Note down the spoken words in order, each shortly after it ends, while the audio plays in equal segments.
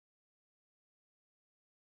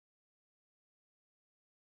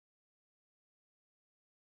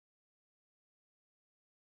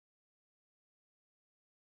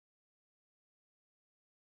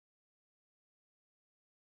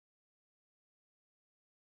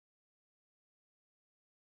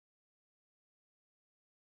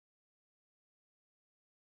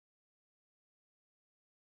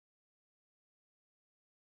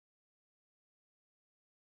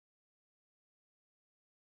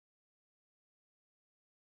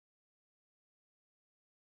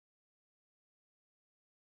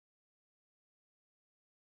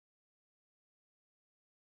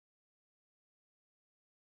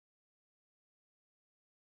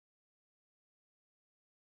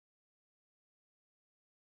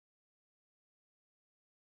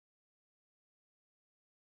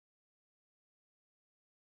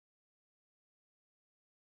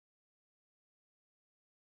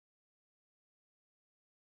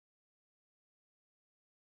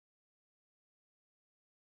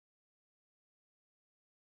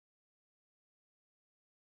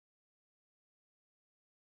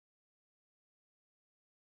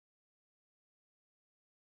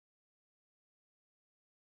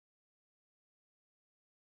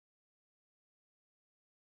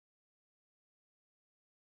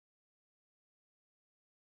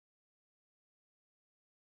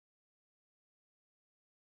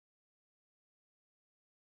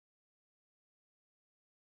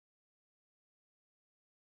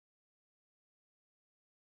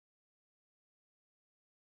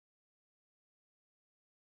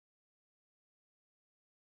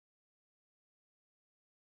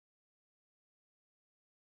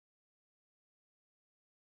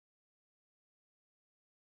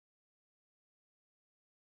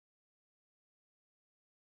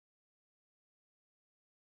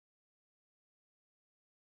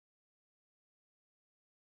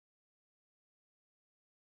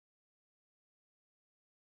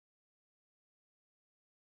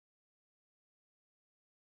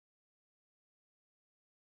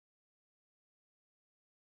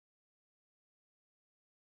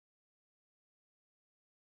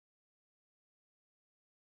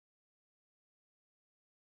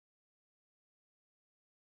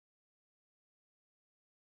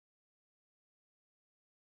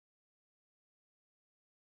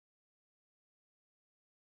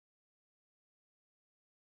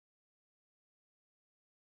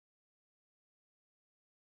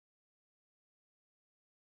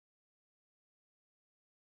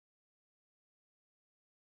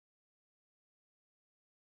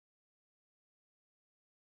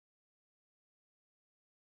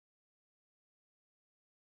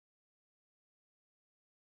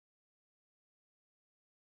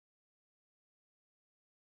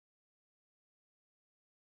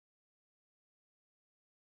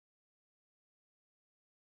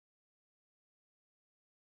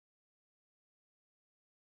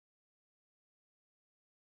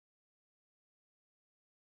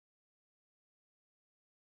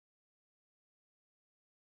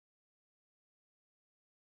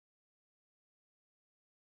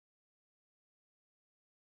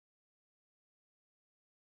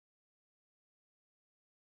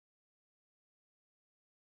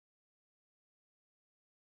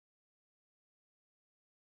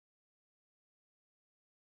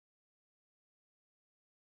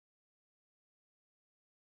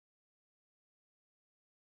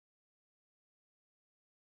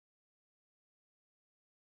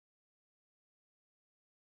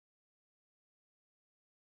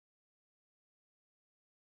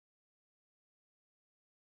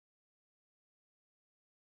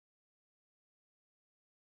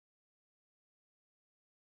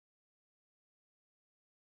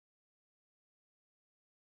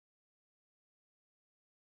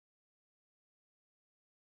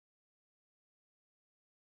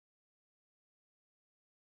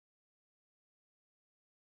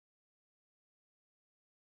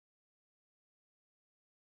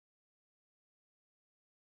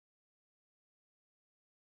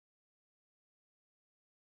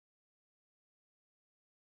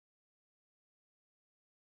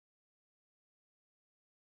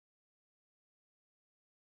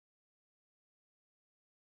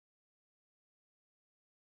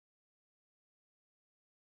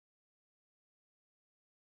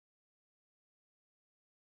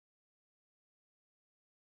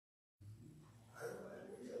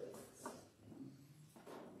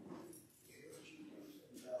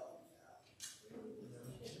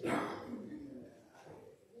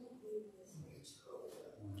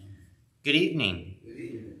Good evening.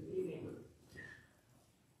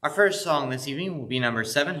 Our first song this evening will be number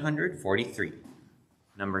 743.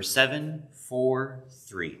 Number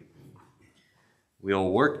 743.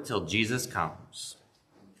 We'll work till Jesus comes.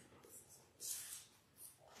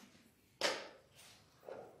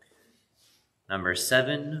 Number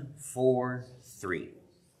 743.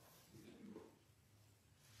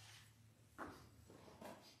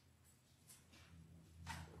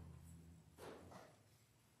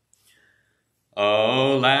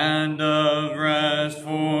 O land of rest,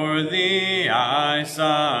 for thee I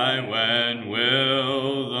sigh. When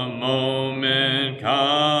will the moment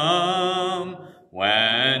come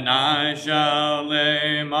when I shall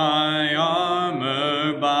lay my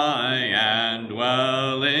armor by and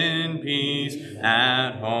dwell in peace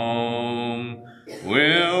at home?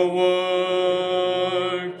 We'll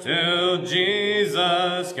work till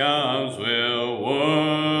Jesus comes. We'll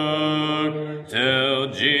work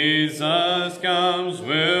till Jesus comes.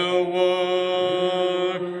 We'll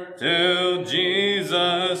work till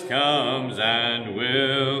Jesus comes, and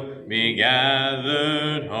we'll be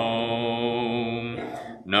gathered home.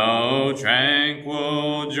 No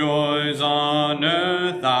tranquil joys on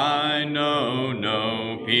earth I know,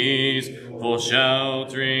 no peaceful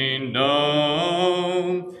sheltering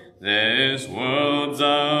dome. This world's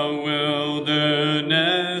a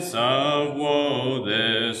wilderness of woe.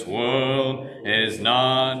 This world is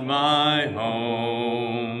not my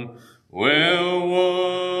home. We'll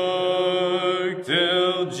work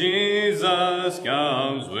till Jesus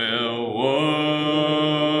comes. We'll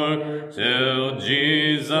work till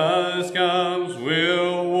Jesus comes.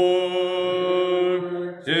 We'll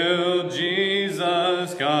work till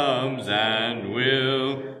Jesus comes, and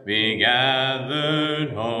we'll be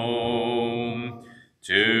gathered home.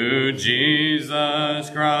 To Jesus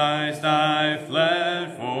Christ I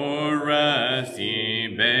fled for rest. He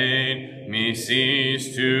bade me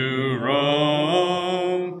cease to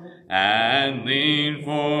roam, and lean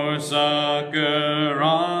for succor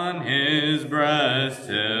on his breast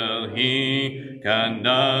till he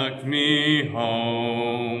conduct me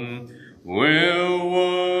home. We'll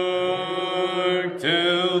work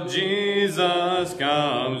till Jesus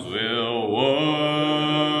comes. We'll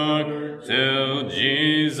work till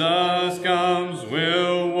Jesus comes.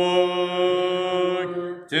 We'll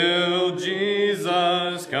work till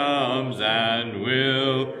Jesus comes, and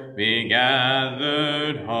we'll be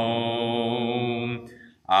gathered home.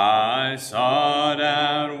 I sought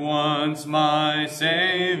at once my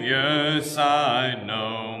Savior's side.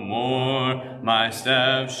 No more my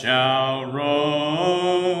steps shall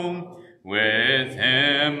roam. With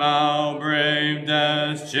him I'll brave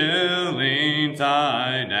death's chilling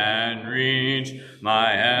tide and reach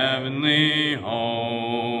my heavenly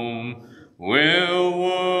home. We'll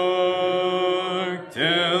work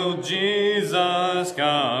till Jesus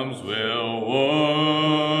comes. We'll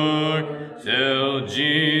work till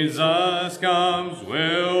Jesus comes.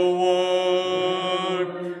 We'll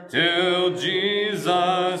work till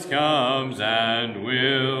Jesus comes, and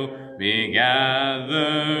we'll be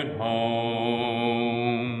gathered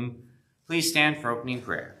home. Please stand for opening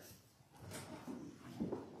prayer.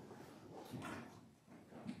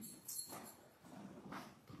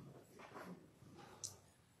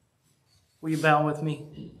 Will you bow with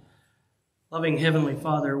me? Loving Heavenly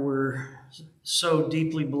Father, we're so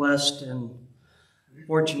deeply blessed and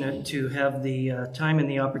fortunate to have the time and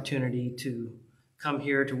the opportunity to come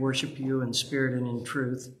here to worship you in spirit and in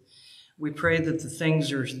truth. We pray that the things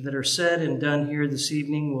that are said and done here this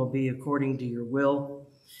evening will be according to your will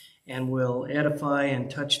and will edify and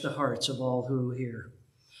touch the hearts of all who hear.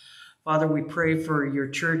 Father, we pray for your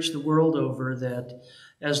church the world over, that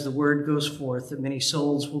as the word goes forth, that many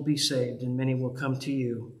souls will be saved and many will come to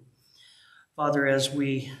you. Father, as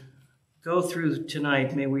we go through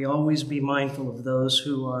tonight, may we always be mindful of those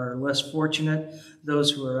who are less fortunate,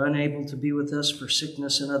 those who are unable to be with us for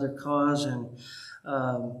sickness and other cause. And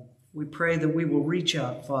we pray that we will reach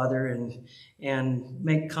out, Father, and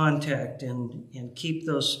make contact and keep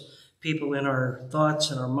those people in our thoughts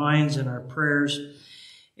and our minds and our prayers,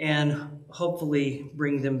 and hopefully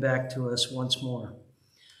bring them back to us once more.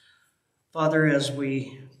 Father, as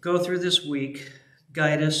we go through this week,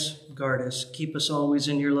 guide us, guard us, keep us always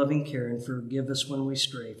in your loving care, and forgive us when we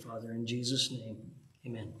stray, Father, in Jesus' name,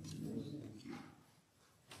 amen.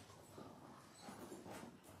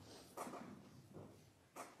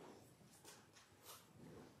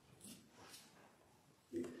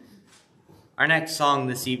 Our next song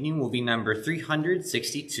this evening will be number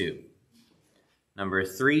 362. Number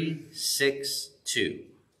 362.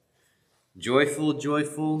 Joyful,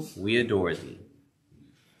 joyful, we adore thee.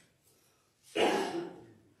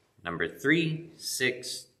 Number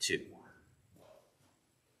 362.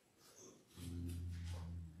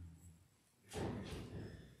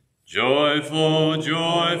 Joyful,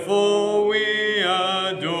 joyful, we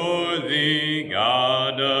adore thee,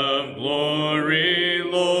 God of glory,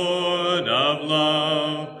 Lord of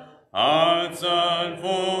love. Hearts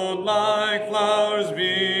unfold like flowers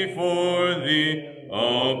before thee,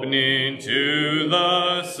 opening to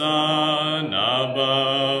the sun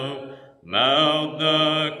above. Melt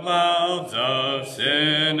the clouds of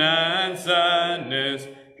sin and sadness,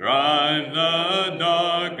 drive the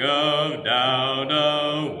dark of doubt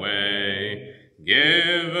away.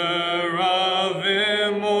 Giver of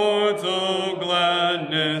immortal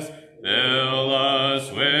gladness, fill us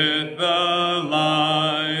with the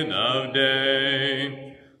light of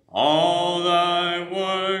day. All thy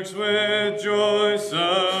works with joy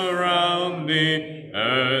surround thee,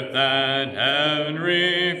 earth and heaven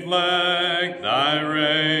reflect thy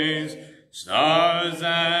rays. Stars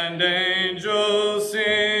and angels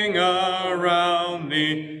sing around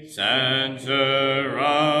thee, center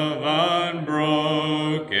of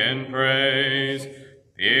unbroken praise.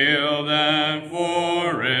 Field and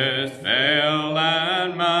forest, vale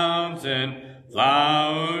and mountain,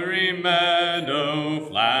 flowery meadow,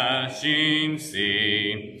 flashing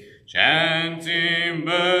sea, chanting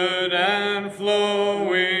bird and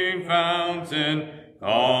flowing fountain,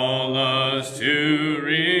 call us to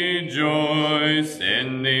rejoice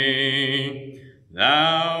in thee.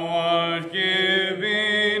 Thou art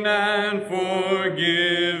giving and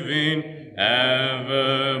forgiving,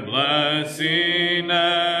 ever blessing,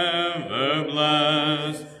 ever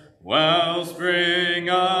blessed, wellspring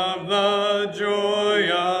of the joy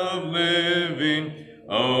of living,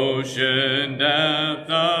 ocean depth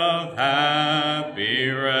of happy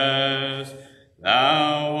rest.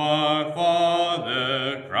 Thou art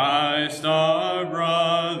Father, Christ our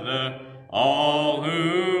brother, all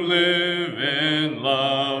who live in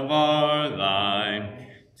love are thine.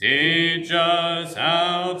 Teach us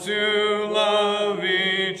how to love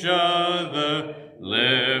each other,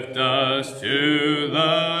 lift us to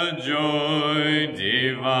the joy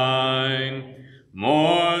divine.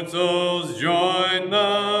 Mortals join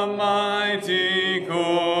the mighty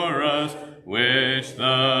chorus, which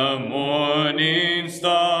the morning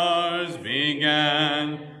stars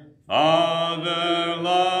began. Father,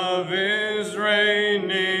 love is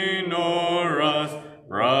reigning o'er us,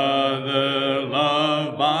 brother,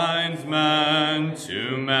 love binds man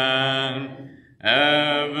to man.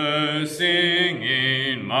 Ever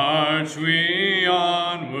singing, march we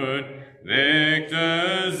onward,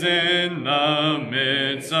 victors in the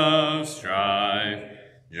midst of strife.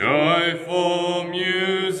 Joyful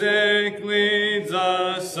music leads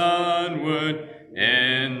us onward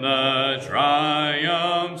in the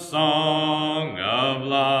triumph song of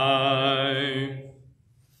life.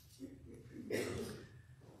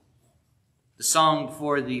 The song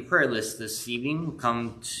for the prayer list this evening will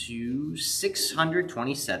come to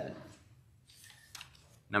 627.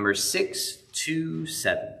 Number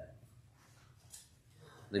 627.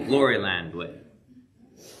 The Glory Land Way.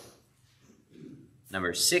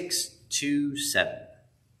 Number 627.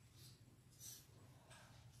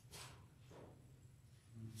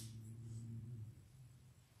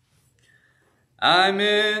 I'm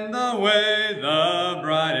in the way, the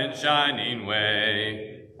bright and shining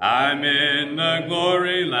way. I'm in the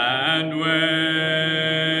glory land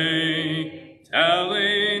way.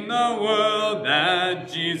 Telling the world that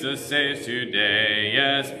Jesus saves today.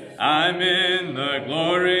 Yes, I'm in the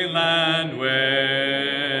glory land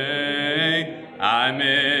way. I'm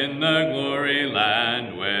in the glory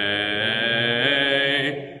land way.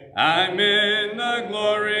 I'm in the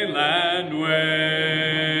glory land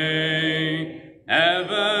way.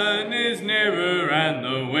 Heaven is nearer and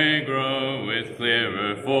the way groweth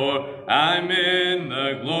clearer, for I'm in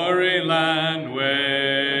the glory land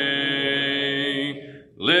way.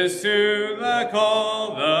 Listen to the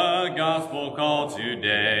call, the gospel call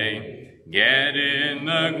today. Get in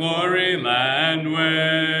the glory land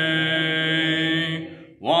way.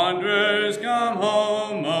 Wanderers come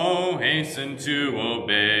home, oh, hasten to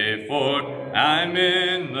obey, for I'm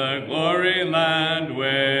in the glory land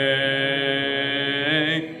way.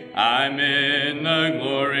 I'm in the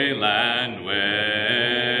glory land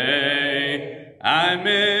way. I'm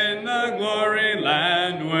in the glory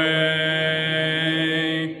land way.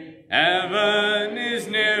 Heaven is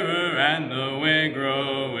nearer and the way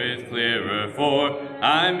groweth clearer, for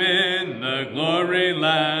I'm in the glory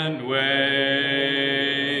land way.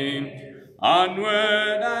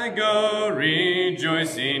 Onward I go,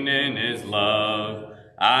 rejoicing in his love.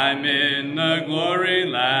 I'm in the glory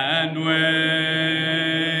land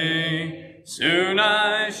way. Soon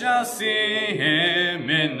I shall see him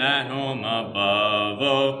in that home above.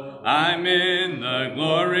 Oh, I'm in the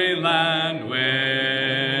glory land way.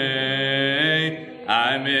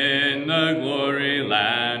 I'm in the glory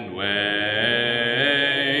land way.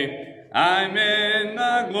 I'm in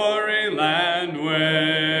the glory land way.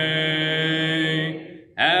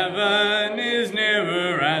 Heaven is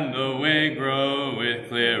nearer and the way groweth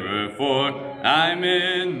clearer, for I'm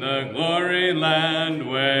in the glory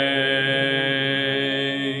land way.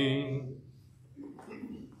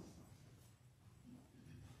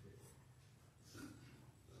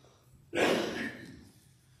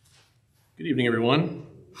 Good evening, everyone.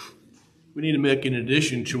 We need to make an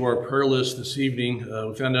addition to our prayer list this evening.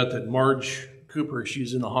 We found out that Marge Cooper,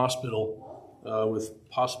 she's in the hospital with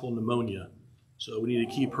possible pneumonia. So we need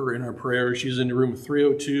to keep her in our prayers. She's in room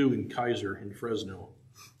 302 in Kaiser in Fresno.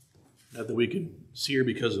 Not that we could see her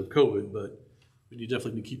because of COVID, but we need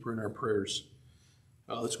definitely to keep her in our prayers.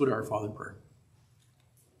 Let's go to our Father in prayer.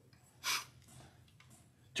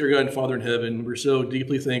 Dear God and Father in heaven, we're so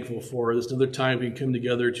deeply thankful for this another time we can come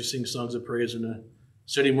together to sing songs of praise and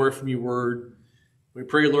study more from your word. We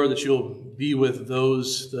pray, Lord, that you'll be with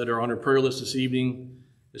those that are on our prayer list this evening,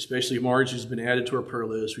 especially Marge, who's been added to our prayer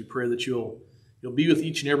list. We pray that you'll be with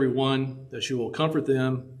each and every one, that you will comfort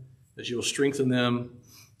them, that you will strengthen them,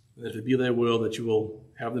 and that if it be thy will, that you will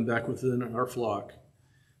have them back within our flock.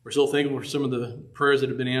 We're so thankful for some of the prayers that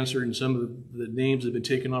have been answered and some of the names that have been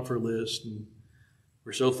taken off our list. And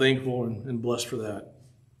we're so thankful and blessed for that.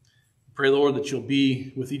 Pray, Lord, that you'll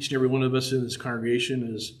be with each and every one of us in this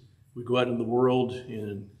congregation as we go out in the world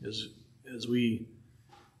and as we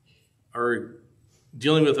are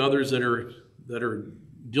dealing with others that are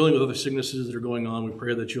dealing with other sicknesses that are going on. We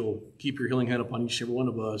pray that you'll keep your healing hand upon each and every one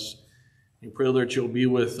of us. We pray, Lord, that you'll be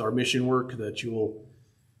with our mission work, that you'll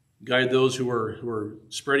guide those who are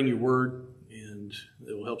spreading your word, and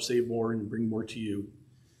that will help save more and bring more to you.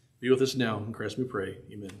 Be with us now. In Christ we pray.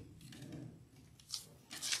 Amen.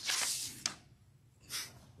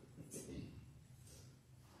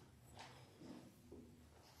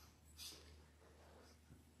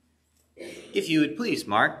 If you would please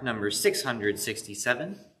mark number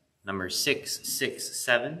 667, number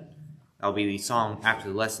 667. That'll be the song after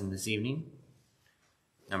the lesson this evening.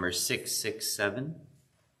 Number 667.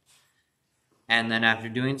 And then after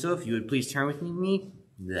doing so, if you would please turn with me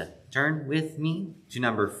to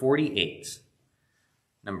number 48.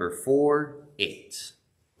 Number 48.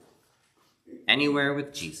 Anywhere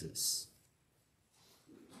with Jesus.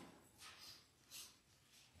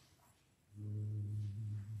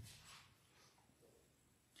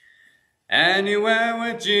 Anywhere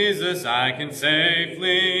with Jesus I can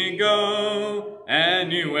safely go.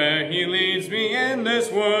 Anywhere he leads me in this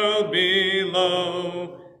world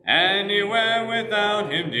below. Anywhere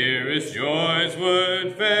without him dearest joys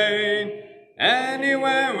would fade.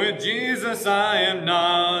 Anywhere with Jesus I am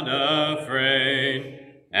not afraid.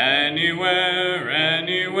 Anywhere,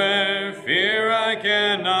 fear I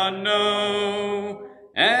cannot know.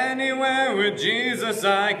 Anywhere with Jesus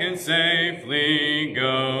I can safely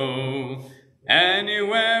go.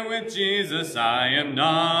 Anywhere with Jesus I am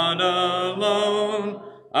not alone.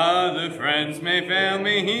 Other friends may fail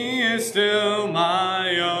me, he is still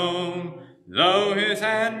my own. Though his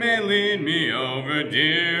hand may lead me over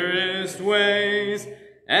dearest ways,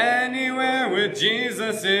 anywhere with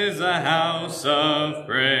Jesus is a house of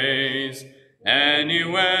praise.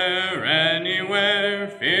 Anywhere,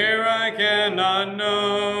 fear I cannot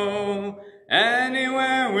know.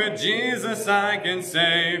 Anywhere with Jesus I can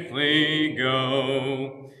safely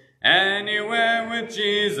go. Anywhere with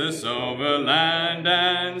Jesus over land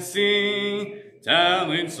and sea,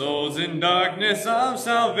 telling souls in darkness of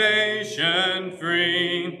salvation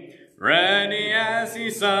free. Ready as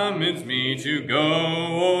he summons me to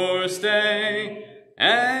go or stay.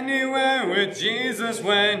 Anywhere with Jesus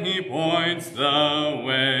when he points the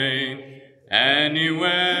way.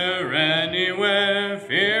 Anywhere,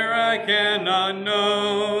 fear I cannot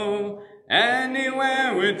know.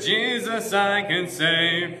 Anywhere with Jesus I can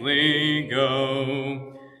safely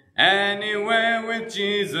go. Anywhere with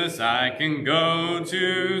Jesus I can go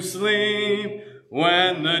to sleep.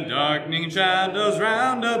 When the darkening shadows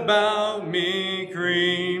round about me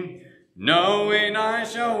creep, knowing I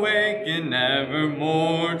shall waken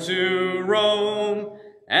nevermore to roam.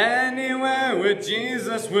 Anywhere with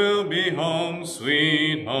Jesus will be home,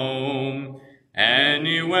 sweet home.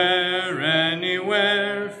 Anywhere,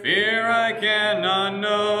 fear I cannot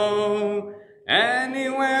know.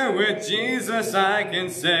 Anywhere with Jesus I can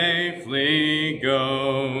safely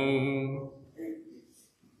go.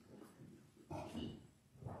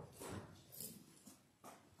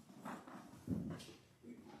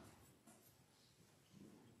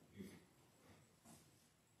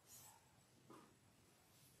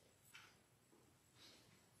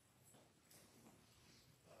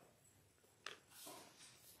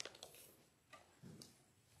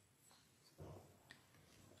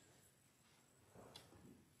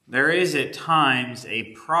 there is at times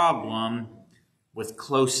a problem with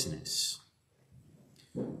closeness.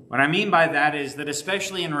 What I mean by that is that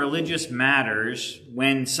especially in religious matters,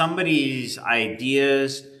 when somebody's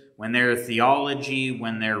ideas, when their theology,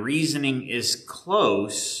 when their reasoning is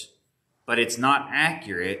close, but it's not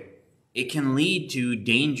accurate, it can lead to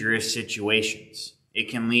dangerous situations. It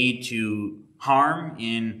can lead to harm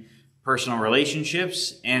in personal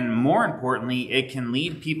relationships, and more importantly, it can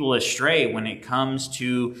lead people astray when it comes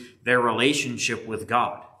to their relationship with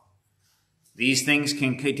God. These things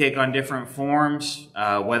can take on different forms,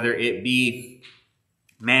 whether it be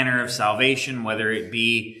manner of salvation, whether it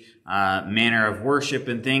be manner of worship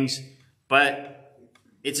and things. But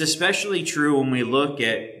it's especially true when we look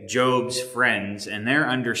at Job's friends and their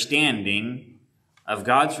understanding of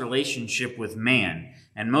God's relationship with man,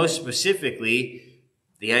 and most specifically,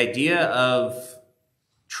 the idea of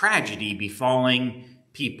tragedy befalling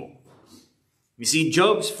people. You see,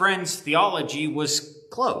 Job's friends' theology was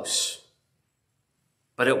close,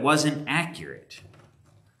 but it wasn't accurate.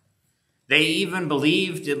 They even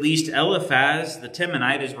believed, at least Eliphaz the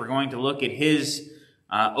Temanite, as we're going to look at his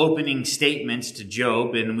opening statements to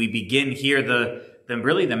Job, and we begin here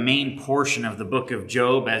really the main portion of the book of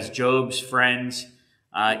Job, as Job's friends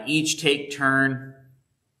each take turn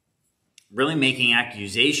really making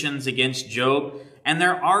accusations against Job. And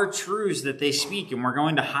there are truths that they speak, and we're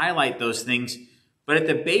going to highlight those things. But at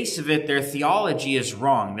the base of it, their theology is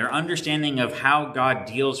wrong. Their understanding of how God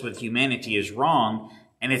deals with humanity is wrong,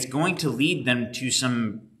 and it's going to lead them to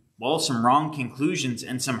some wrong conclusions,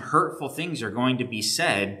 and some hurtful things are going to be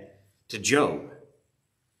said to Job.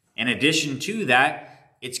 In addition to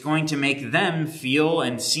that, it's going to make them feel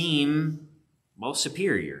and seem,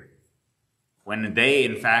 superior, when they,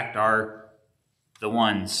 in fact, are the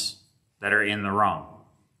ones that are in the wrong.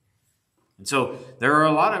 And so there are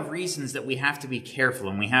a lot of reasons that we have to be careful,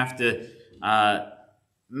 and we have to,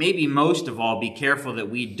 maybe most of all, be careful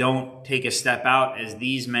that we don't take a step out as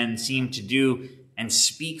these men seem to do and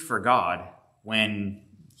speak for God when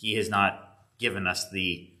he has not given us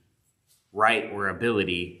the right or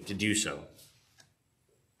ability to do so.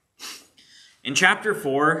 In chapter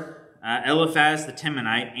 4, Eliphaz the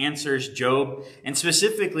Temanite answers Job, and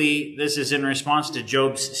specifically this is in response to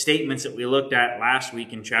Job's statements that we looked at last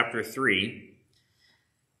week in chapter 3.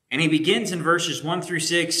 And he begins in verses 1 through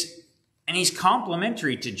 6, and he's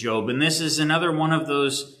complimentary to Job. And this is another one of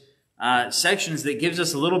those sections that gives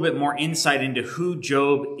us a little bit more insight into who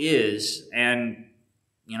Job is and,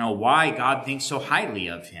 why God thinks so highly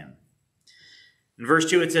of him. In verse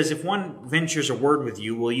 2 it says, "If one ventures a word with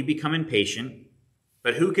you, will you become impatient?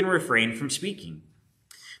 But who can refrain from speaking?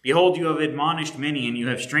 Behold, you have admonished many, and you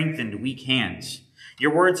have strengthened weak hands.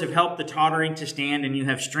 Your words have helped the tottering to stand, and you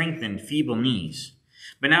have strengthened feeble knees.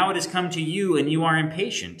 But now it has come to you, and you are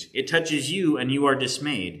impatient. It touches you, and you are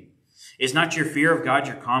dismayed. Is not your fear of God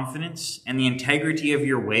your confidence, and the integrity of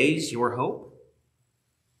your ways your hope?"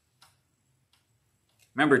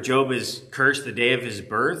 Remember, Job is cursed the day of his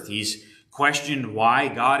birth. He's questioned why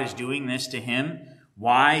God is doing this to him,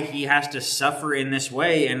 why he has to suffer in this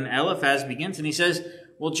way. And Eliphaz begins and he says,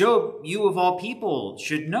 well, Job, you of all people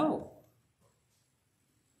should know.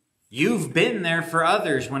 You've been there for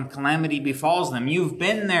others when calamity befalls them. You've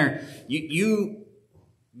been there. You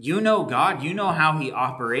know God. You know how he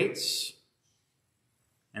operates.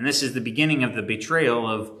 And this is the beginning of the betrayal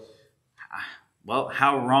of,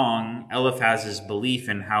 how wrong Eliphaz's belief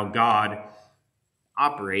in how God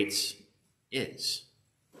operates is.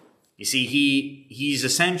 You see, he's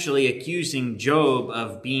essentially accusing Job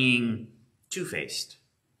of being two-faced,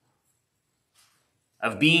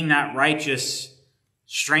 of being that righteous,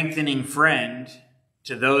 strengthening friend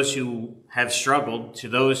to those who have struggled, to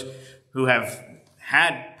those who have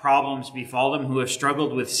had problems befall them, who have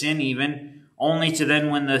struggled with sin even, only to then,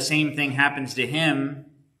 when the same thing happens to him,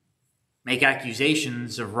 make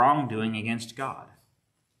accusations of wrongdoing against God.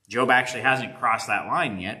 Job actually hasn't crossed that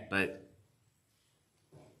line yet, but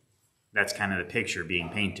that's kind of the picture being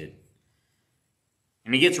painted.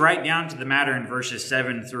 And he gets right down to the matter in verses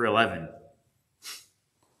 7 through 11.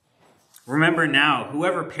 "Remember now,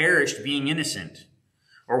 whoever perished being innocent,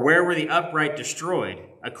 or where were the upright destroyed?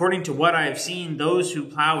 According to what I have seen, those who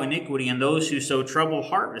plow iniquity and those who sow trouble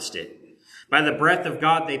harvest it. By the breath of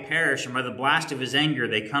God they perish, and by the blast of his anger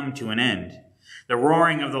they come to an end. The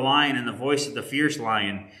roaring of the lion and the voice of the fierce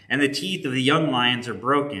lion, and the teeth of the young lions are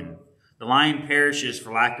broken. The lion perishes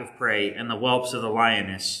for lack of prey, and the whelps of the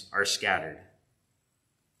lioness are scattered."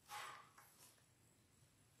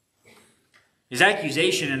 His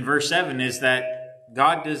accusation in verse 7 is that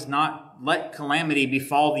God does not let calamity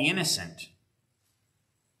befall the innocent.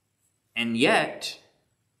 And yet,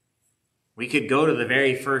 We could go to the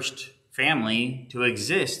very first family to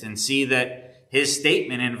exist and see that his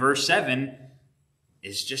statement in verse 7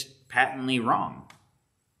 is just patently wrong.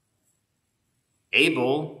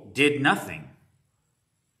 Abel did nothing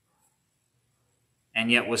and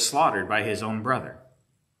yet was slaughtered by his own brother.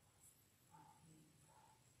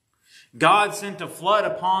 God sent a flood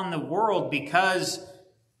upon the world because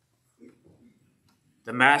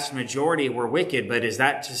the vast majority were wicked, but is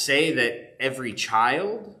that to say that every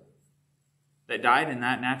child that died in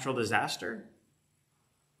that natural disaster,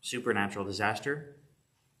 supernatural disaster,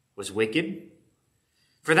 was wicked?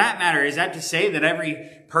 For that matter, is that to say that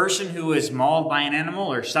every person who is mauled by an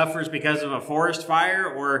animal or suffers because of a forest fire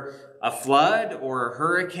or a flood or a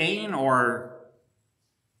hurricane or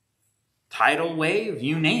tidal wave,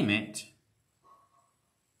 you name it,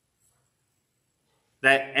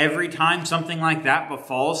 that every time something like that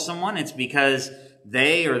befalls someone, it's because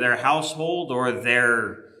they or their household or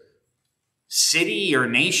their city or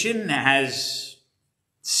nation has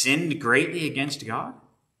sinned greatly against God?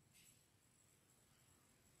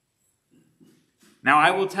 Now,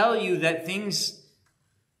 I will tell you that this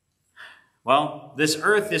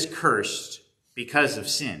earth is cursed because of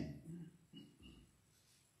sin.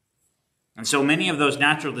 And so many of those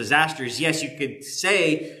natural disasters, yes, you could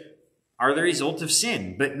say, are the result of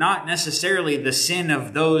sin, but not necessarily the sin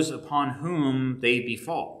of those upon whom they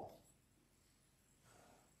befall.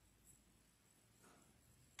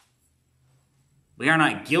 We are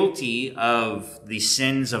not guilty of the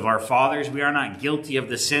sins of our fathers. We are not guilty of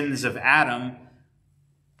the sins of Adam,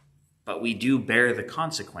 but we do bear the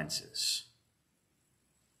consequences.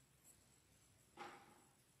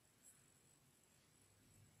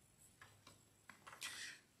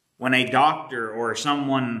 When a doctor or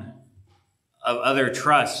someone of other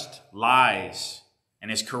trust lies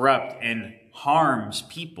and is corrupt and harms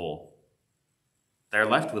people, they're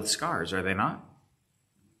left with scars, are they not?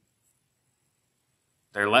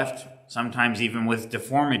 They're left sometimes even with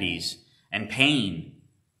deformities and pain,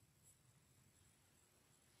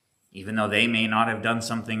 even though they may not have done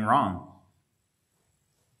something wrong.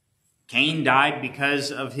 Abel died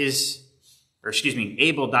because of his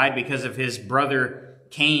brother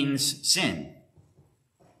Cain's sin.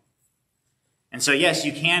 And so, yes,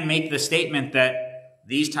 you can make the statement that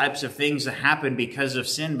these types of things happen because of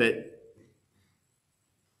sin, but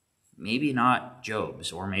maybe not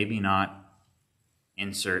Job's, or maybe not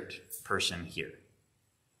insert person here.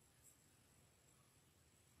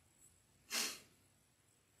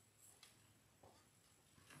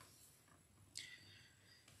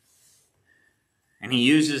 And he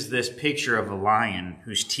uses this picture of a lion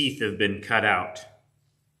whose teeth have been cut out,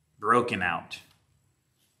 broken out.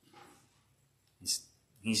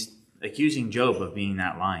 He's accusing Job of being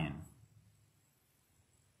that lion.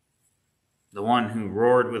 The one who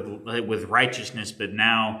roared with righteousness but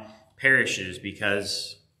now perishes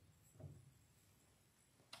because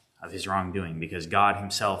of his wrongdoing, because God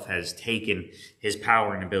himself has taken his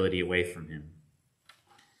power and ability away from him.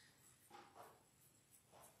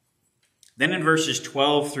 Then in verses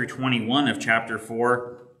 12 through 21 of chapter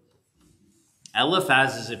 4,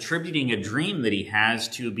 Eliphaz is attributing a dream that he has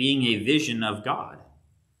to being a vision of God.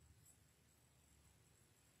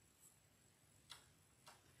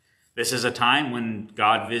 This is a time when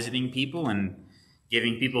God visiting people and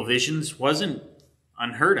giving people visions wasn't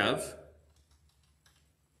unheard of.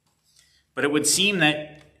 But it would seem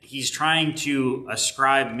that he's trying to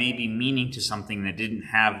ascribe maybe meaning to something that didn't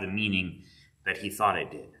have the meaning that he thought it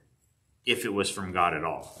did, if it was from God at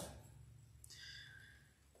all.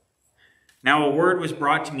 Now a word was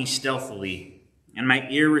brought to me stealthily, and my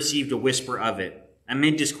ear received a whisper of it.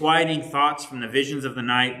 Amid disquieting thoughts from the visions of the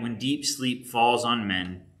night, when deep sleep falls on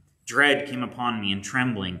men, dread came upon me and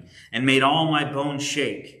trembling, and made all my bones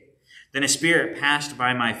shake. Then a spirit passed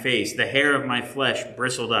by my face. The hair of my flesh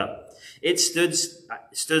bristled up. It stood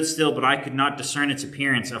still, but I could not discern its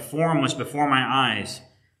appearance. A form was before my eyes.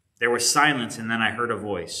 There was silence, and then I heard a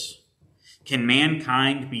voice. Can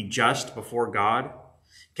mankind be just before God?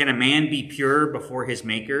 Can a man be pure before his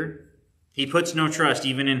Maker? He puts no trust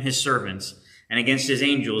even in his servants, and against his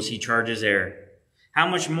angels he charges error. How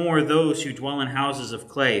much more those who dwell in houses of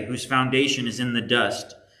clay, whose foundation is in the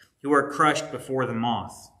dust, who are crushed before the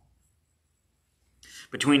moth?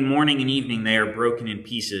 Between morning and evening they are broken in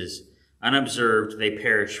pieces. Unobserved they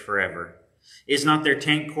perish forever. Is not their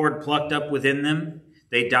tent cord plucked up within them?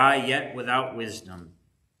 They die yet without wisdom.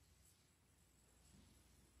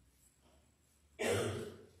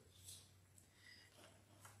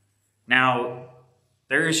 Now,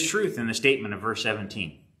 there is truth in the statement of verse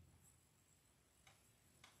 17.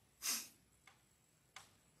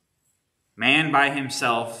 Man by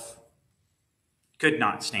himself could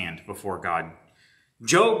not stand before God.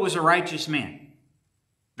 Job was a righteous man.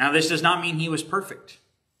 Now, this does not mean he was perfect.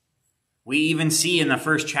 We even see in the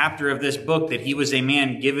first chapter of this book that he was a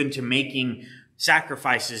man given to making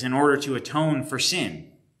sacrifices in order to atone for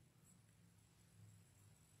sin.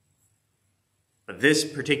 But this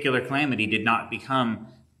particular calamity did not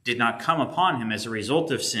come upon him as a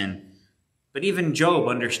result of sin. But even Job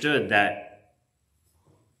understood that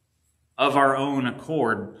of our own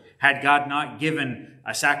accord, had God not given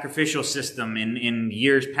a sacrificial system in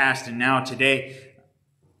years past and now today,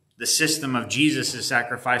 the system of Jesus'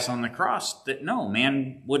 sacrifice on the cross, that no,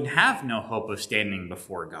 man would have no hope of standing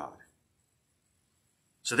before God.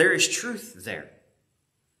 So there is truth there.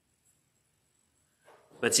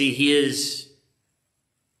 But see, his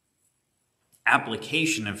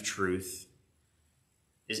application of truth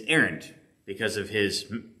is errant because of his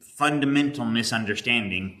fundamental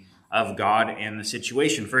misunderstanding of God and the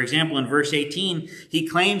situation. For example, in verse 18, he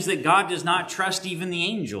claims that God does not trust even the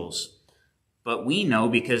angels. But we know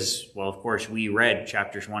because, well, of course, we read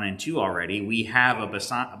chapters 1 and 2 already. We have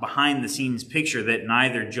a behind-the-scenes picture that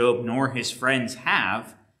neither Job nor his friends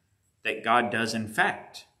have, that God does, in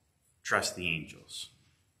fact, trust the angels.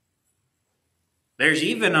 There's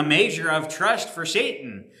even a measure of trust for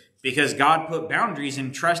Satan because God put boundaries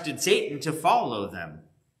and trusted Satan to follow them.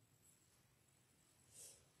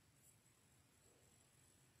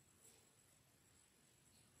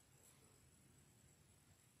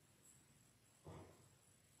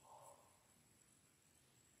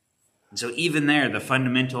 And so even there, the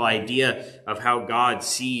fundamental idea of how God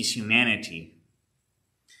sees humanity.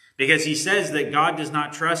 Because he says that God does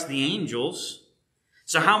not trust the angels.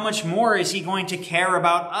 So how much more is he going to care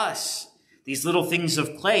about us, these little things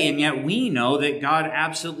of clay? And yet we know that God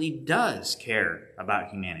absolutely does care about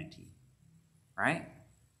humanity. Right?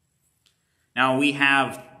 Now we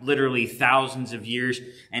have literally thousands of years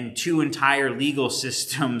and 2 entire legal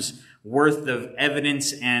systems worth of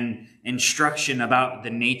evidence and instruction about the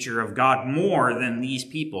nature of God more than these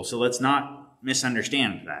people. So let's not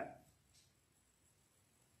misunderstand that.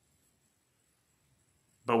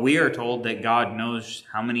 But we are told that God knows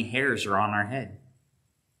how many hairs are on our head.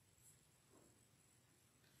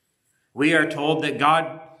 We are told that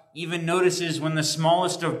God even notices when the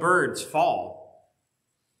smallest of birds fall.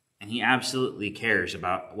 And he absolutely cares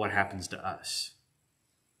about what happens to us.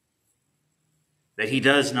 That he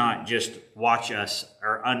does not just watch us,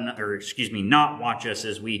 not watch us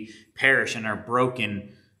as we perish and are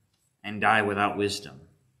broken and die without wisdom.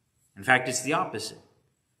 In fact, it's the opposite.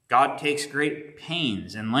 God takes great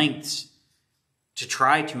pains and lengths to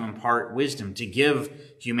try to impart wisdom, to give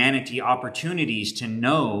humanity opportunities to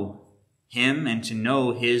know him and to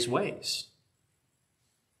know his ways.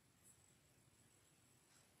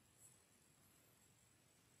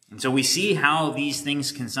 And so we see how these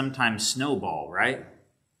things can sometimes snowball, right?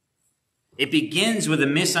 It begins with a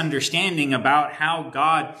misunderstanding about how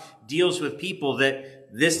God deals with people, that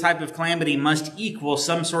this type of calamity must equal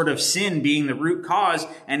some sort of sin being the root cause.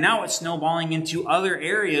 And now it's snowballing into other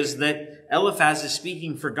areas that Eliphaz is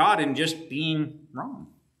speaking for God and just being wrong.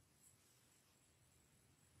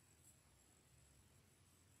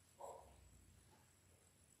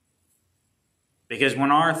 Because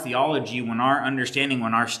when our theology, when our understanding,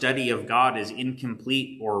 when our study of God is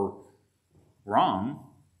incomplete or wrong,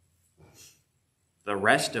 the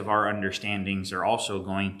rest of our understandings are also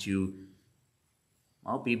going to,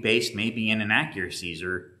 well, be based maybe in inaccuracies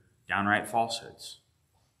or downright falsehoods.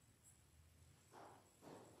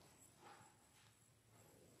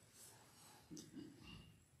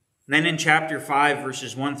 Then in chapter 5,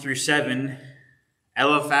 verses 1 through 7,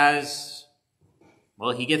 Eliphaz,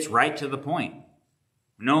 well, he gets right to the point.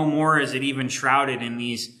 No more is it even shrouded in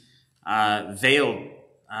these veiled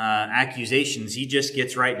accusations. He just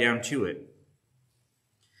gets right down to it.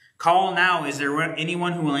 Call now, is there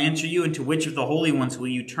anyone who will answer you? And to which of the holy ones will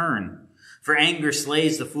you turn? For anger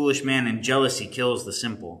slays the foolish man, and jealousy kills the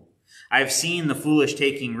simple. I have seen the foolish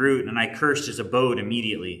taking root, and I cursed his abode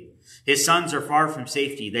immediately. His sons are far from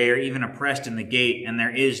safety. They are even oppressed in the gate, and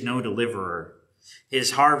there is no deliverer.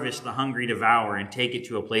 His harvest the hungry devour, and take it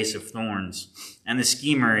to a place of thorns. And the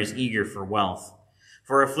schemer is eager for wealth.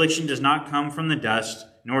 For affliction does not come from the dust,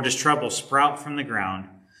 nor does trouble sprout from the ground.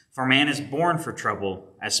 For man is born for trouble,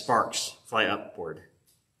 as sparks fly upward.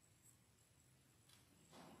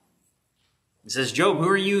 It says, Job,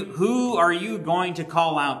 who are you going to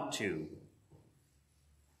call out to?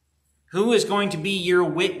 Who is going to be your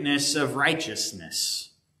witness of righteousness?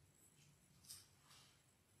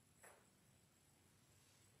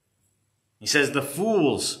 He says, the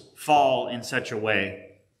fools fall in such a way.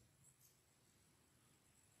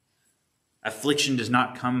 Affliction does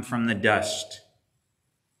not come from the dust,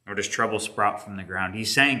 nor does trouble sprout from the ground.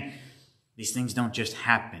 He's saying these things don't just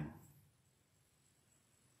happen.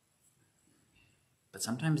 But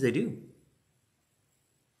sometimes they do.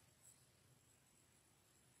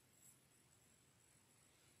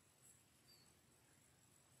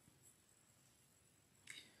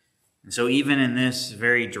 And so even in this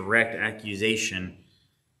very direct accusation,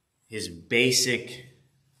 his basic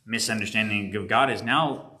misunderstanding of God is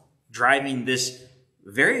now driving this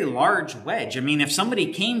very large wedge. I mean, if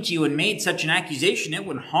somebody came to you and made such an accusation, it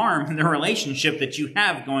would harm the relationship that you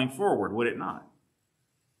have going forward, would it not?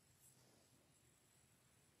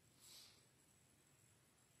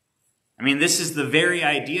 I mean, this is the very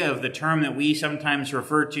idea of the term that we sometimes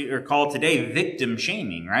refer to or call today victim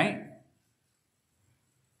shaming, right?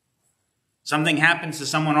 Something happens to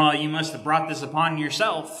someone, oh, you must have brought this upon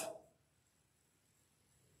yourself.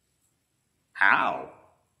 How?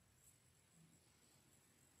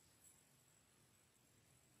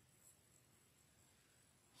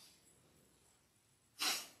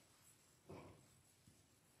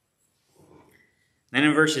 Then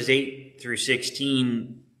in verses 8 through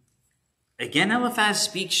 16, again, Eliphaz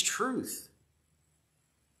speaks truth,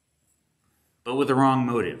 but with the wrong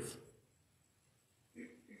motive.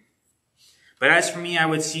 But as for me, I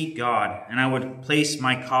would seek God, and I would place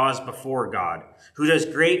my cause before God, who does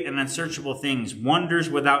great and unsearchable things, wonders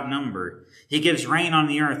without number. He gives rain on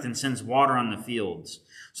the earth and sends water on the fields,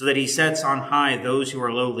 so that he sets on high those who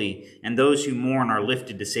are lowly, and those who mourn are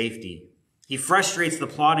lifted to safety. He frustrates the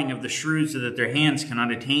plotting of the shrewd so that their hands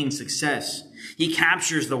cannot attain success. He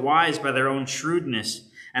captures the wise by their own shrewdness,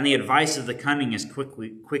 and the advice of the cunning is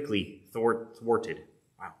quickly thwarted.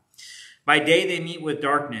 Wow. By day they meet with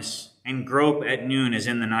darkness, and grope at noon as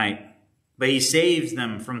in the night. But he saves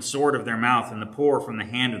them from sword of their mouth, and the poor from the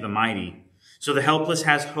hand of the mighty. So the helpless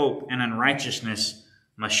has hope, and unrighteousness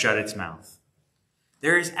must shut its mouth.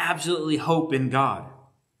 There is absolutely hope in God.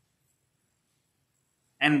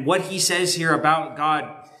 And what he says here about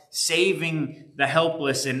God saving the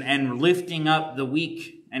helpless and lifting up the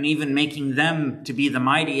weak and even making them to be the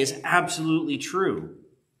mighty is absolutely true.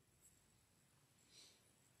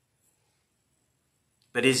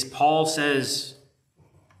 But as Paul says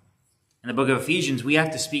in the book of Ephesians, we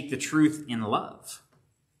have to speak the truth in love.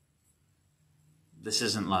 This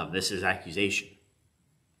isn't love, this is accusation.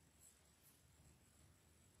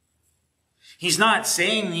 He's not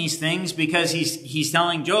saying these things because he's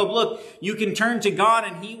telling Job, look, you can turn to God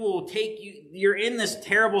and he will take you. You're in this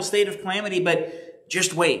terrible state of calamity, but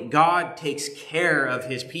just wait. God takes care of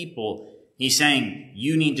his people. He's saying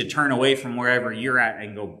you need to turn away from wherever you're at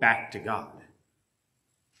and go back to God.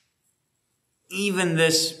 Even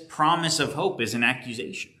this promise of hope is an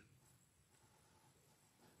accusation.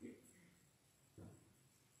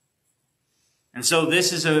 And so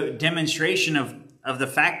this is a demonstration of the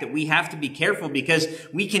fact that we have to be careful, because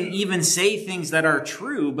we can even say things that are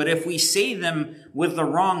true, but if we say them with the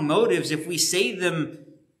wrong motives, if we say them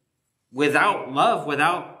without love,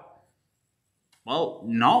 without,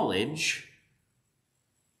 knowledge,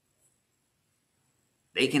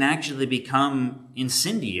 they can actually become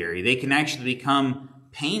incendiary. They can actually become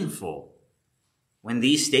painful when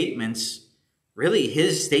these statements, really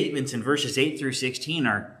his statements in verses 8 through 16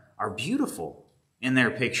 are beautiful in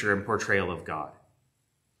their picture and portrayal of God.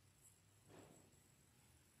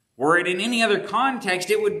 Were it in any other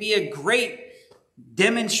context, it would be a great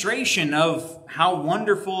demonstration of how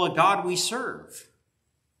wonderful a God we serve.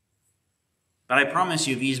 But I promise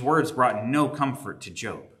you, these words brought no comfort to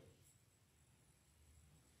Job.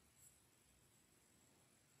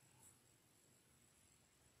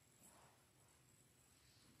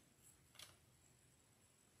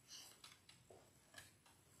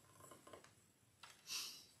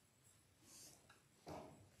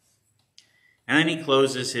 And then he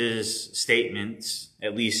closes his statements,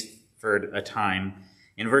 at least for a time,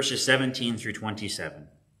 in verses 17 through 27.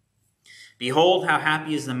 Behold, how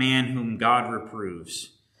happy is the man whom God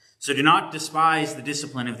reproves. So do not despise the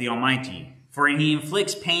discipline of the Almighty, for he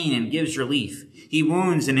inflicts pain and gives relief. He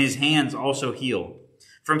wounds, and his hands also heal.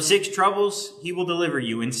 From 6 troubles he will deliver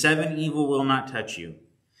you, and 7 evil will not touch you.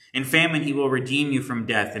 In famine he will redeem you from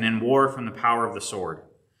death, and in war from the power of the sword.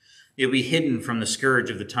 You'll be hidden from the scourge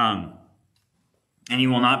of the tongue, and you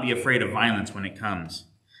will not be afraid of violence when it comes.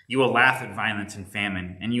 You will laugh at violence and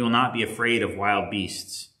famine, and you will not be afraid of wild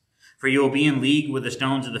beasts. For you will be in league with the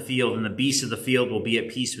stones of the field, and the beasts of the field will be at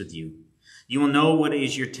peace with you. You will know what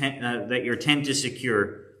is your tent, that your tent is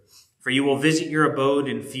secure, for you will visit your abode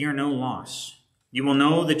and fear no loss. You will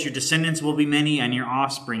know that your descendants will be many, and your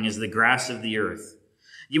offspring is the grass of the earth.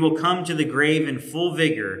 You will come to the grave in full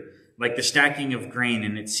vigor, like the stacking of grain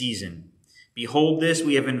in its season. Behold this,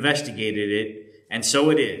 we have investigated it, and so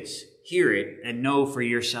it is. Hear it and know for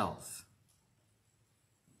yourself.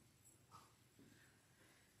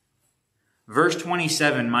 Verse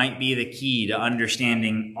 27 might be the key to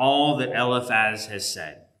understanding all that Eliphaz has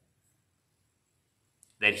said.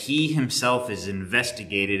 That he himself is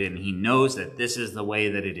investigated and he knows that this is the way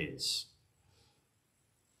that it is.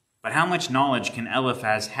 But how much knowledge can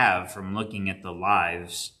Eliphaz have from looking at the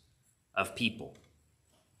lives of people?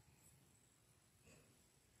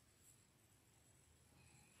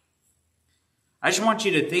 I just want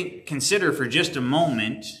you to consider for just a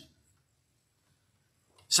moment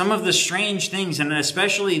some of the strange things and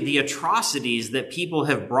especially the atrocities that people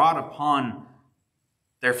have brought upon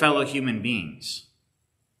their fellow human beings.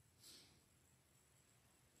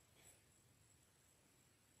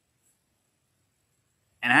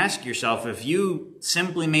 And ask yourself, if you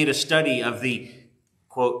simply made a study of the,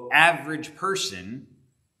 quote, average person,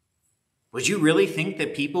 would you really think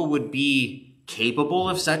that people would be capable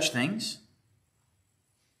of such things?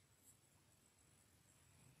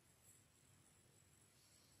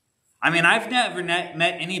 I mean, I've never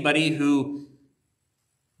met anybody who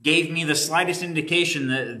gave me the slightest indication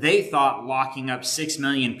that they thought locking up 6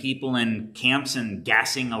 million people in camps and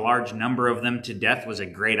gassing a large number of them to death was a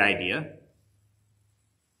great idea.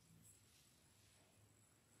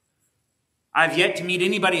 I've yet to meet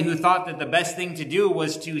anybody who thought that the best thing to do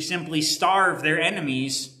was to simply starve their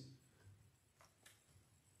enemies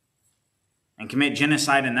and commit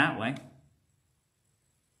genocide in that way.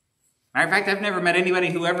 Matter of fact, I've never met anybody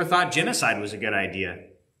who ever thought genocide was a good idea.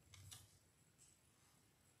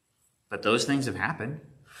 But those things have happened.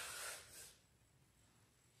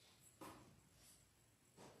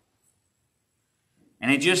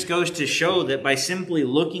 And it just goes to show that by simply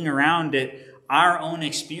looking around at our own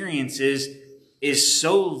experiences is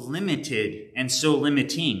so limited and so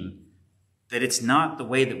limiting that it's not the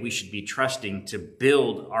way that we should be trusting to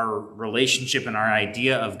build our relationship and our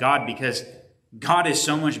idea of God, because God is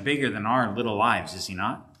so much bigger than our little lives, is he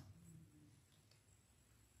not?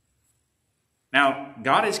 Now,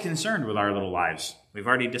 God is concerned with our little lives. We've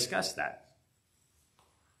already discussed that.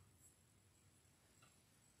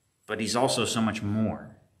 But he's also so much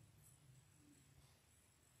more.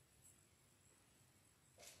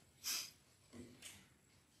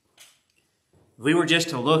 If we were just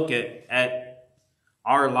to look at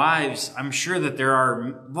our lives, I'm sure that there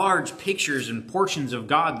are large pictures and portions of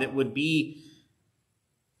God that would be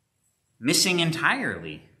missing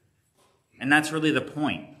entirely. And that's really the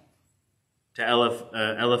point to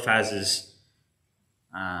Eliphaz's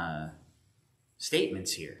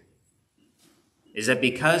statements here. Is that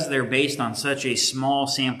because they're based on such a small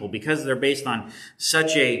sample, because they're based on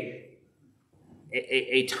such a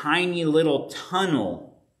tiny little tunnel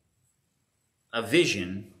of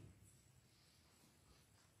vision,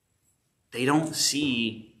 they don't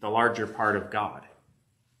see the larger part of God.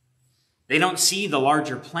 They don't see the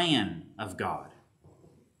larger plan of God.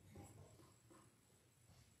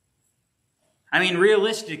 I mean,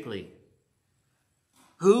 realistically,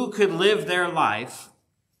 who could live their life?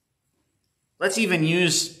 Let's even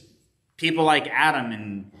use people like Adam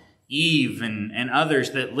and Eve and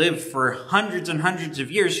others that lived for hundreds and hundreds of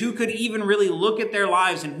years. Who could even really look at their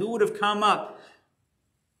lives, and who would have come up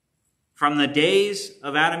from the days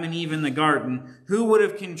of Adam and Eve in the garden? Who would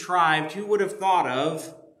have contrived, who would have thought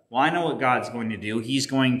of, well, I know what God's going to do. He's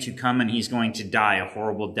going to come and he's going to die a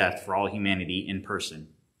horrible death for all humanity in person.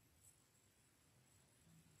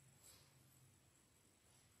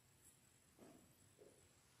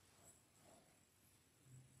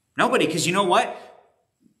 Nobody, because you know what?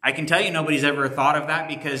 I can tell you nobody's ever thought of that,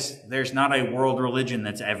 because there's not a world religion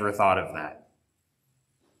that's ever thought of that.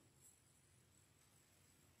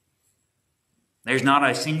 There's not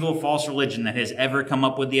a single false religion that has ever come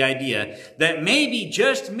up with the idea that maybe,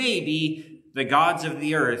 just maybe, the gods of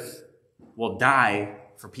the earth will die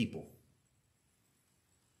for people.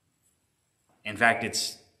 In fact,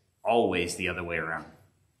 it's always the other way around.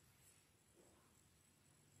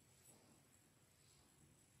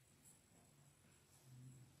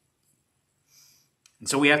 And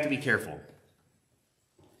so we have to be careful.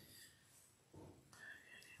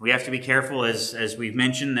 We have to be careful, as we've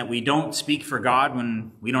mentioned, that we don't speak for God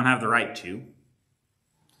when we don't have the right to.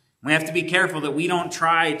 We have to be careful that we don't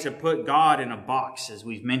try to put God in a box, as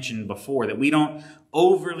we've mentioned before, that we don't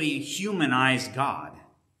overly humanize God.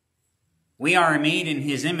 We are made in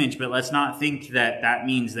his image, but let's not think that that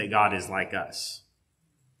means that God is like us.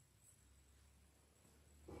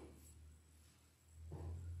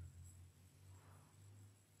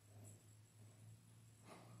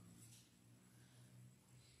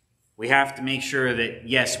 We have to make sure that,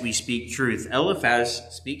 yes, we speak truth. Eliphaz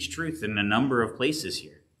speaks truth in a number of places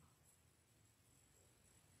here.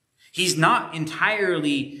 He's not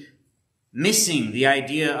entirely missing the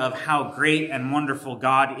idea of how great and wonderful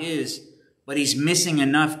God is, but he's missing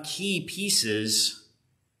enough key pieces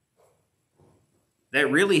that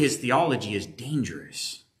really his theology is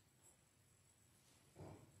dangerous.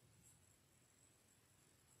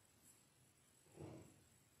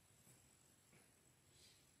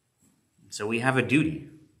 So we have a duty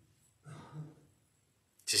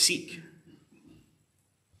to seek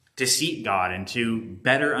God and to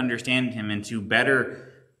better understand him and to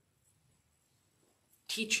better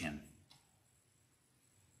teach him.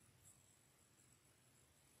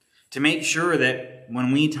 To make sure that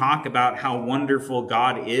when we talk about how wonderful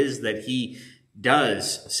God is, that he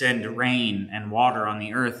does send rain and water on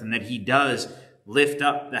the earth and that he does lift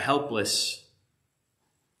up the helpless,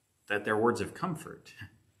 that they're words of comfort,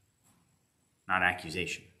 not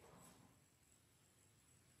accusation.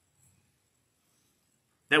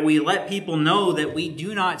 That we let people know that we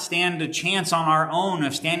do not stand a chance on our own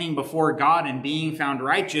of standing before God and being found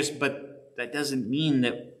righteous, but that doesn't mean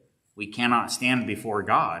that we cannot stand before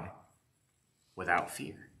God without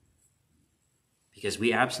fear. Because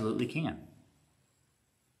we absolutely can.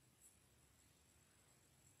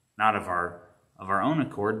 Not of our own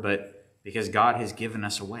accord, but because God has given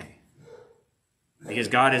us a way. Because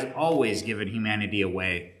God has always given humanity a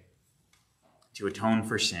way to atone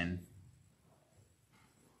for sin.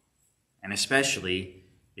 And especially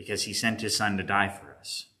because he sent his Son to die for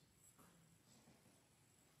us.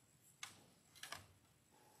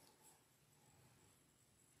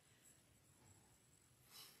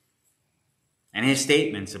 And his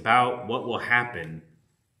statements about what will happen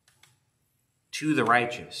to the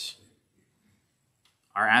righteous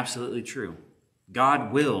are absolutely true.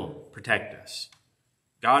 God will protect us.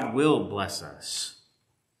 God will bless us.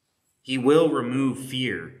 He will remove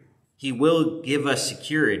fear. He will give us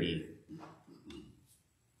security.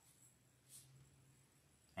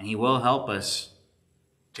 And he will help us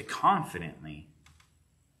to confidently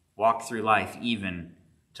walk through life even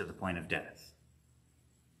to the point of death.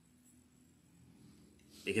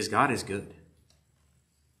 Because God is good.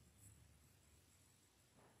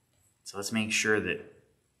 So let's make sure that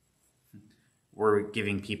we're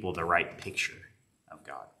giving people the right picture of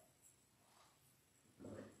God.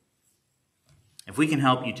 If we can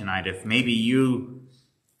help you tonight, if maybe you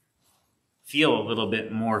feel a little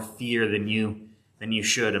bit more fear than you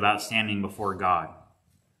should about standing before God.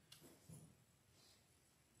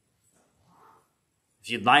 If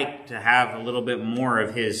you'd like to have a little bit more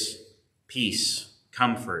of his peace,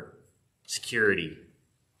 comfort, security.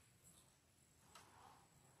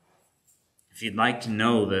 If you'd like to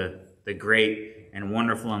know the great and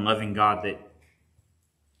wonderful and loving God that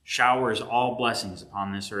showers all blessings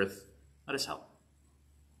upon this earth, let us help.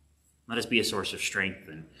 Let us be a source of strength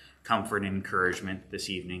and comfort and encouragement this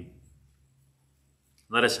evening.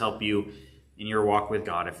 Let us help you in your walk with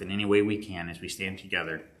God, if in any way we can, as we stand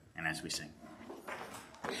together and as we sing.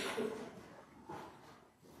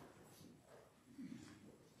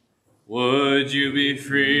 Would you be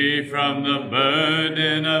free from the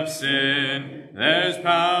burden of sin? There's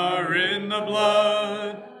power in the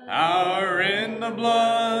blood, power in the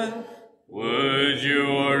blood. Would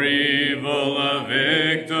your evil a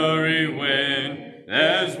victory win?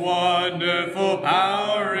 There's wonderful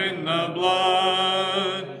power in the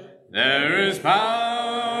blood. There is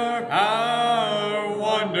power, power,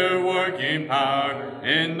 wonder-working power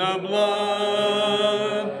in the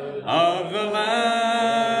blood of the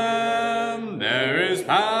Lamb. There is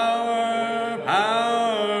power,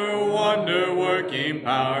 power, wonder-working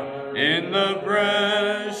power in the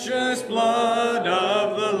precious blood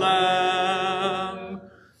of the Lamb.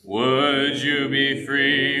 Would you be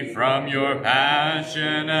free from your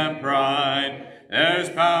passion and pride? There's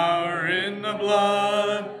power in the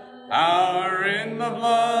blood, power in the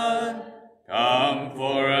blood. Come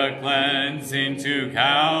for a cleansing to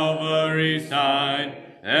Calvary's side.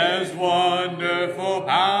 There's wonderful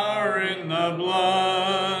power in the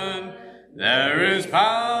blood. There is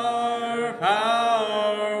power,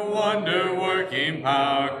 power, wonder-working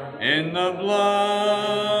power in the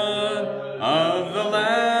blood of the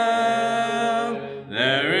Lamb.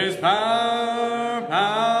 There is power,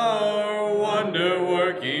 power,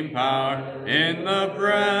 wonder-working power in the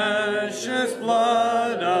precious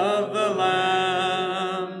blood of the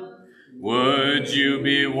Lamb. Would you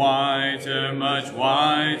be whiter, much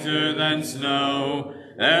whiter than snow?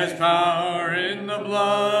 There's power in the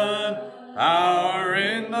blood, power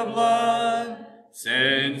in the blood.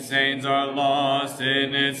 Sin stains are lost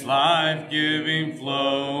in its life-giving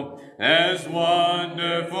flow. There's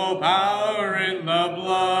wonderful power in the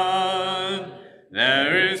blood.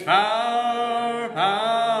 There is power,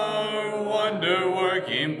 power,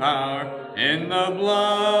 wonder-working power in the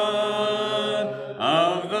blood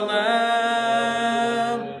of the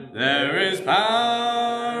Lamb. There is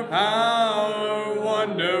power, power,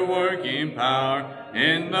 wonder-working power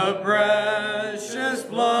in the precious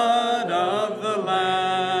blood of the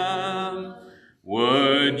Lamb.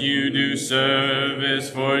 Would you do service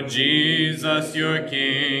for Jesus your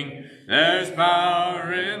King? There's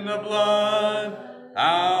power in the blood,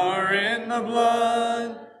 power in the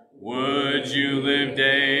blood. Would you live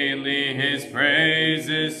daily his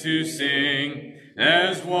praises to sing?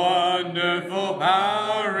 There's wonderful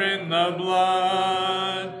power in the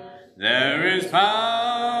blood. There is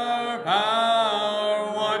power,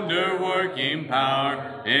 power, wonder-working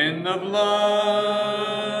power in the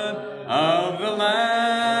blood of the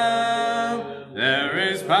Lamb. There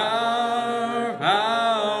is power,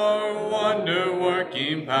 power,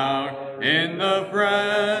 wonder-working power in the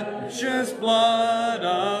precious blood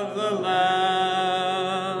of the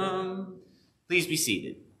Lamb. Please be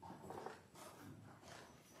seated.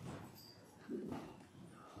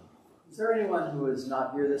 Is there anyone who is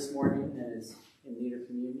not here this morning and is in need of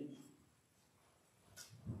communion?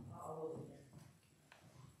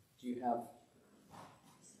 Do you have?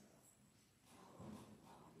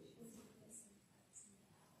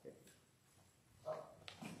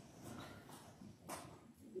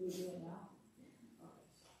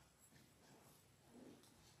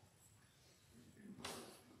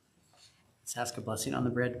 Let's ask a blessing on the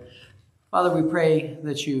bread. Father, we pray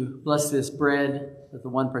that you bless this bread that the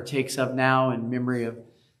one partakes of now in memory of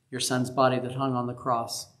your Son's body that hung on the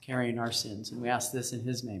cross, carrying our sins. And we ask this in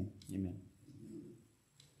his name. Amen.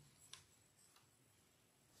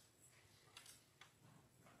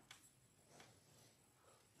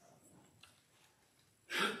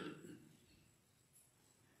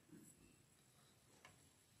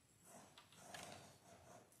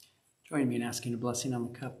 Join me in asking a blessing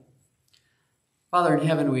on the cup. Father in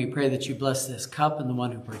heaven, we pray that you bless this cup and the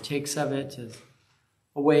one who partakes of it as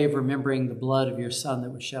a way of remembering the blood of your Son that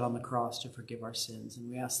was shed on the cross to forgive our sins.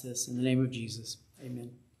 And we ask this in the name of Jesus.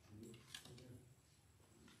 Amen.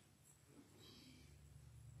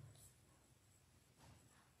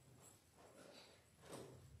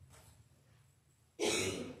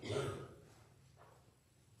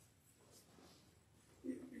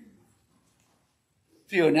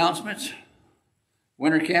 Few announcements.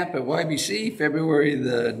 Winter camp at YBC, February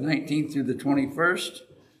the 19th through the 21st.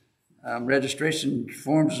 Registration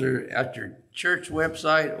forms are at your church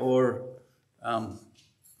website or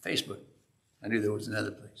Facebook. I knew there was another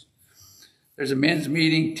place. There's a men's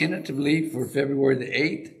meeting tentatively for February the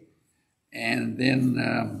 8th, and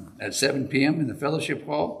then at 7 p.m. in the fellowship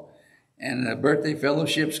hall. And a birthday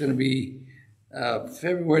fellowship is going to be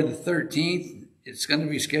February the 13th. It's going to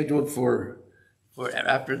be scheduled for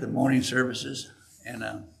after the morning services. And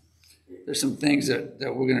there's some things that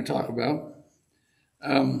we're going to talk about.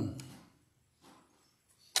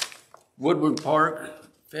 Woodward Park,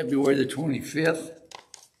 February the 25th.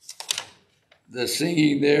 The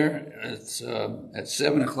singing there, it's at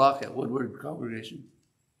 7 o'clock at Woodward Congregation.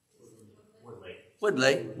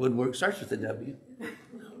 Woodlake. Woodward starts with a W.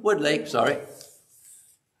 Woodlake, sorry.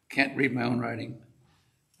 Can't read my own writing.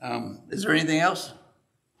 Is there anything else?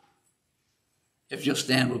 If you'll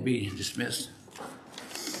stand, we'll be dismissed.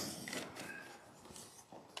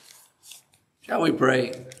 Shall we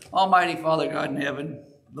pray? Almighty Father God in heaven,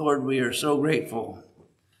 Lord, we are so grateful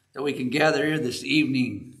that we can gather here this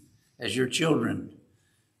evening as your children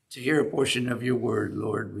to hear a portion of your word,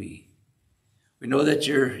 Lord. We know that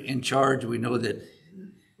you're in charge. We know that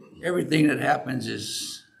everything that happens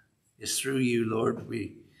is through you, Lord.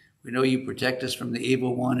 We know you protect us from the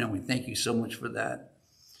evil one, and we thank you so much for that.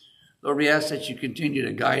 Lord, we ask that you continue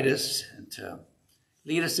to guide us and to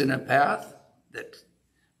lead us in a path that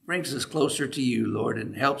brings us closer to you, Lord,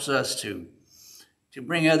 and helps us to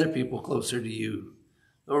bring other people closer to you.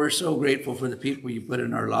 Lord, we're so grateful for the people you put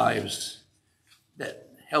in our lives that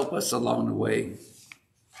help us along the way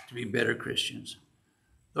to be better Christians.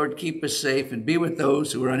 Lord, keep us safe and be with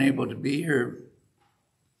those who are unable to be here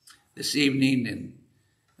this evening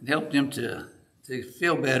and help them to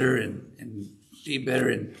feel better and be better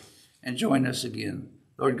and join us again.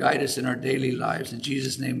 Lord, guide us in our daily lives. In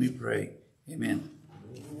Jesus' name we pray. Amen.